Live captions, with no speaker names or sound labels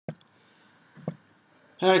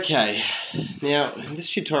Okay, now in this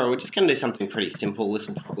tutorial we're just going to do something pretty simple. This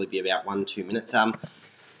will probably be about 1-2 minutes. We're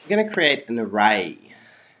going to create an array.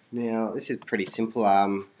 Now this is pretty simple.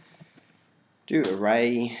 Do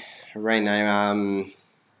array name.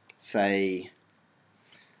 Say,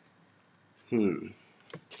 I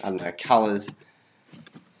don't know, colors.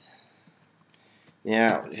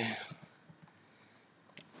 Now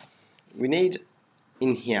we need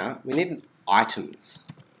in here. We need items.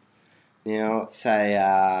 Now let's say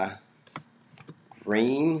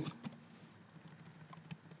green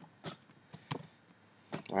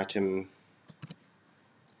item,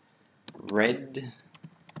 red,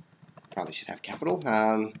 probably should have capital,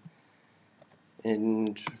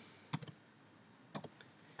 and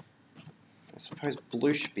I suppose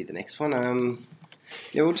blue should be the next one.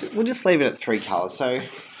 Yeah, we'll just leave it at 3 colors. So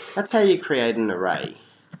that's how you create an array.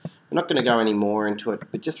 I'm not going to go any more into it,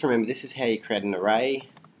 but just remember this is how you create an array,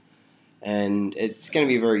 and it's going to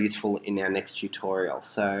be very useful in our next tutorial.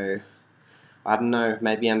 So I don't know,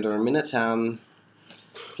 maybe under a minute.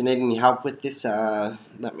 If you need any help with this,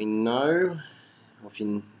 let me know. Or if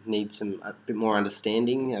you need a bit more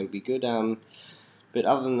understanding, that would be good. But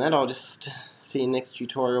other than that, I'll just see you next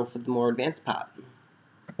tutorial for the more advanced part.